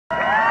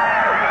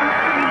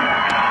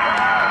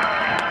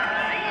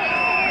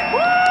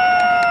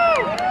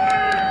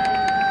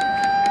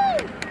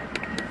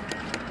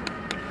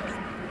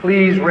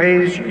Please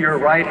raise your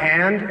right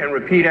hand and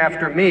repeat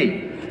after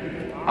me.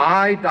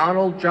 I,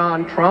 Donald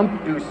John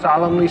Trump, do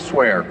solemnly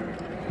swear.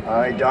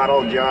 I,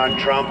 Donald John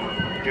Trump,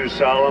 do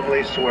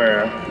solemnly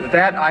swear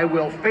that I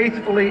will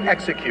faithfully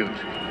execute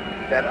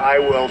that I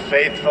will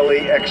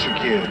faithfully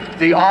execute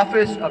the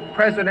office of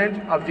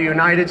President of the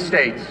United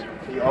States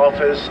the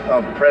office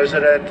of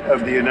President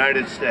of the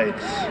United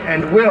States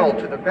and will,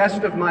 to the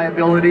best of my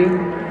ability,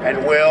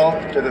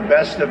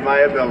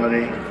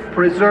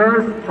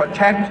 preserve,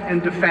 protect,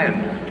 and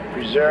defend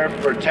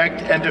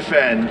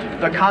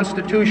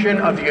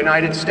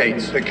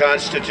the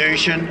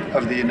Constitution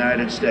of the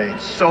United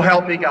States. So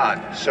help me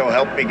God. So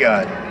help me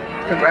God.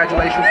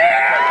 Congratulations.